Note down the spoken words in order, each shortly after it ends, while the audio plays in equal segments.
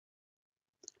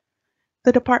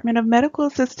The Department of Medical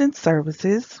Assistance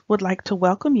Services would like to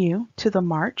welcome you to the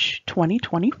March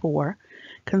 2024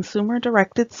 Consumer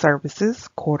Directed Services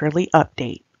Quarterly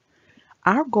Update.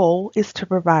 Our goal is to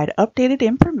provide updated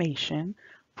information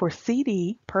for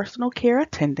CD personal care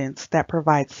attendants that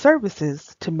provide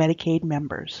services to Medicaid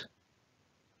members.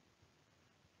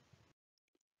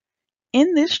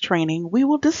 In this training, we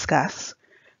will discuss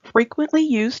frequently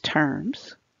used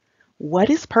terms,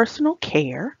 what is personal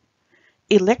care,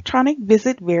 electronic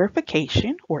visit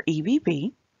verification or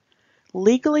EVV,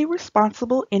 legally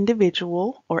responsible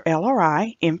individual or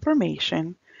LRI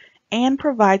information, and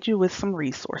provide you with some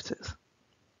resources.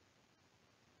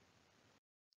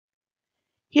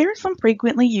 Here are some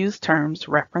frequently used terms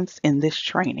referenced in this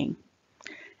training.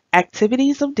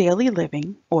 Activities of daily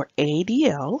living, or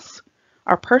ADLs,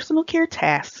 are personal care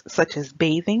tasks such as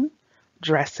bathing,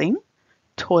 dressing,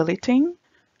 toileting,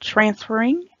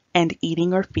 transferring, and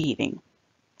eating or feeding.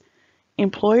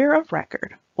 Employer of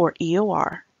record, or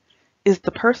EOR, is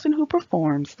the person who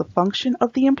performs the function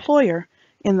of the employer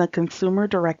in the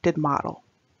consumer-directed model.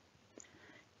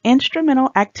 Instrumental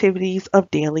activities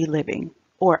of daily living,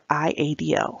 or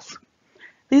IADLs.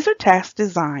 These are tasks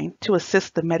designed to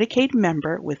assist the Medicaid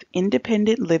member with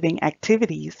independent living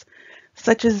activities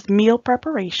such as meal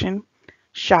preparation,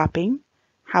 shopping,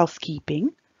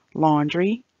 housekeeping,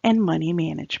 laundry, and money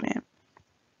management.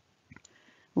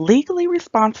 Legally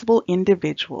responsible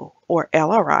individual, or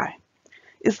LRI,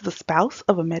 is the spouse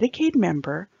of a Medicaid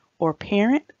member or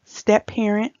parent,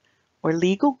 step-parent, or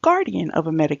legal guardian of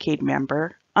a Medicaid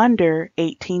member under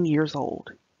 18 years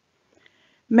old.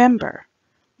 Member.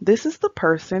 This is the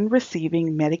person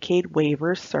receiving Medicaid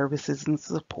waivers, services, and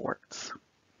supports.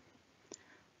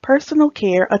 Personal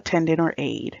care attendant or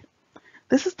aide.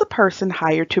 This is the person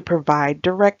hired to provide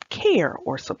direct care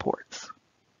or supports.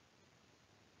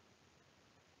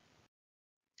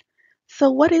 So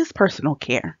what is personal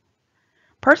care?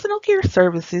 Personal care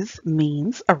services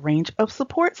means a range of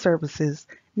support services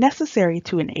necessary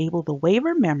to enable the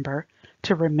waiver member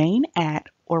to remain at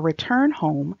or return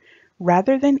home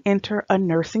rather than enter a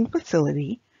nursing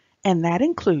facility, and that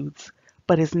includes,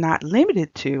 but is not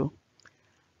limited to,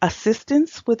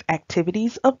 assistance with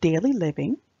activities of daily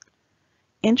living,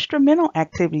 instrumental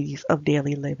activities of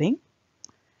daily living,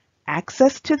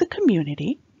 access to the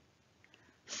community,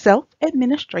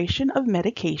 self-administration of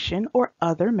medication or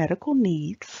other medical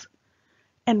needs,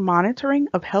 and monitoring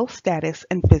of health status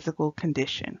and physical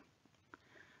condition.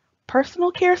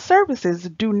 Personal care services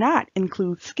do not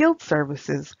include skilled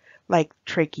services like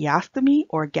tracheostomy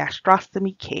or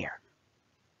gastrostomy care.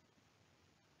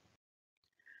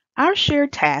 Our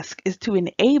shared task is to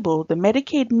enable the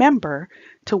Medicaid member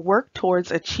to work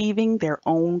towards achieving their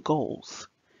own goals.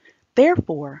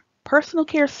 Therefore, personal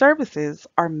care services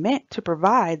are meant to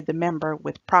provide the member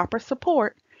with proper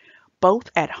support both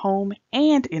at home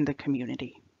and in the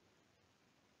community.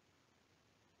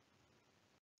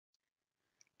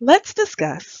 Let's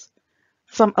discuss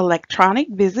some electronic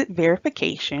visit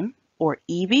verification, or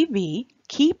EVV,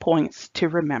 key points to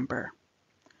remember.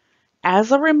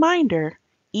 As a reminder,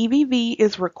 EVV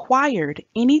is required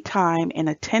anytime an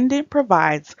attendant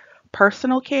provides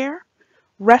personal care,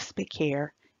 respite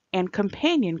care, and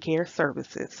companion care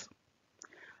services.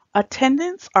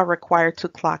 Attendants are required to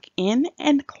clock in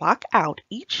and clock out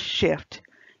each shift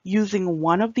using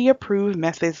one of the approved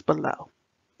methods below: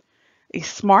 a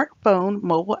smartphone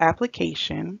mobile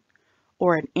application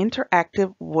or an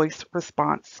interactive voice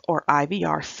response or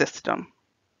IVR system.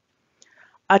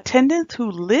 Attendants who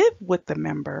live with the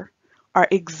member are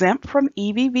exempt from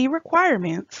EVV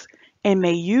requirements and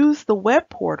may use the web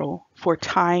portal for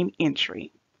time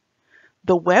entry.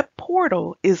 The web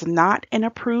portal is not an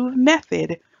approved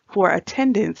method for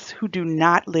attendants who do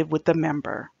not live with the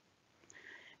member.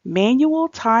 Manual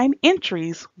time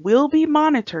entries will be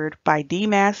monitored by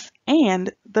DMAS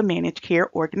and the Managed Care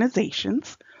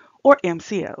Organizations, or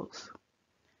MCOs.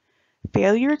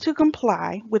 Failure to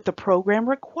comply with the program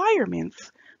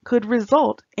requirements could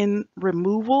result in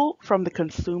removal from the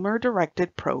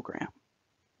consumer-directed program.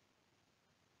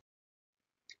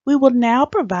 We will now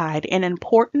provide an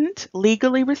important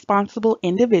legally responsible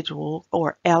individual,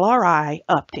 or LRI,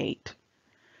 update.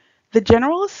 The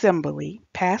General Assembly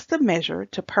passed a measure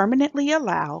to permanently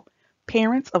allow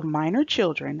parents of minor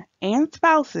children and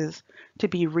spouses to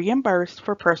be reimbursed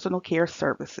for personal care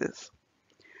services.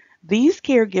 These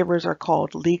caregivers are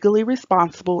called legally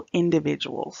responsible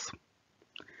individuals.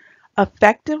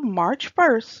 Effective March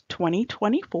 1st,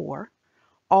 2024,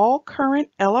 all current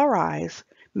LRIs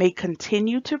may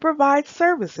continue to provide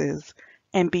services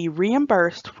and be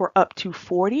reimbursed for up to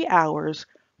 40 hours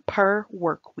per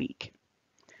work week.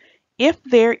 If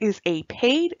there is a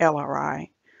paid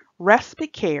LRI,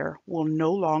 respite care will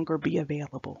no longer be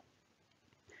available.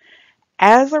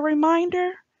 As a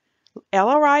reminder,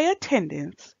 LRI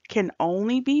attendants can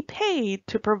only be paid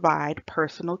to provide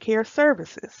personal care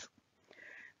services.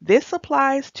 This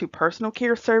applies to personal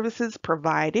care services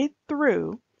provided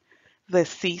through the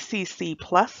CCC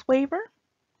Plus waiver,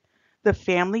 the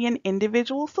Family and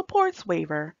Individual Supports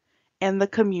waiver, and the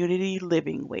Community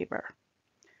Living waiver.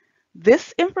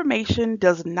 This information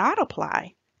does not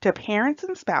apply to parents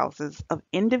and spouses of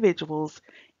individuals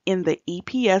in the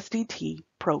EPSDT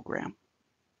program.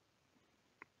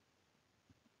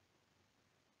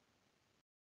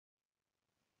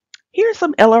 Here are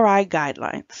some LRI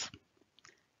guidelines.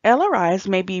 LRIs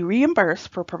may be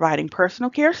reimbursed for providing personal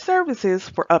care services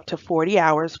for up to 40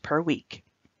 hours per week.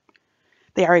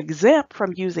 They are exempt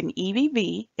from using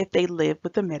EVV if they live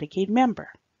with a Medicaid member.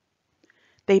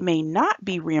 They may not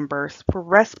be reimbursed for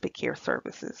respite care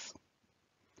services.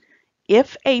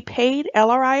 If a paid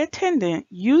LRI attendant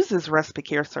uses respite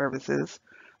care services,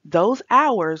 those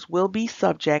hours will be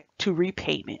subject to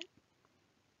repayment.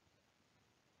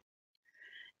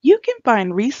 You can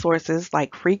find resources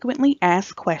like frequently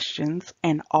asked questions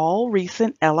and all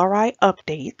recent LRI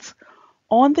updates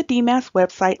on the DMAS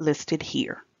website listed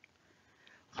here.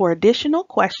 For additional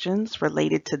questions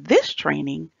related to this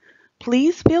training,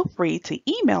 please feel free to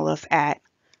email us at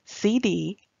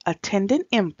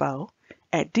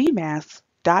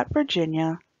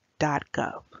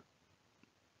cdattendantinfo@dmas.virginia.gov.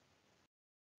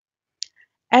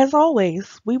 As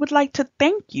always, we would like to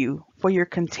thank you for your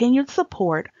continued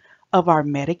support of our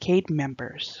Medicaid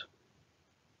members.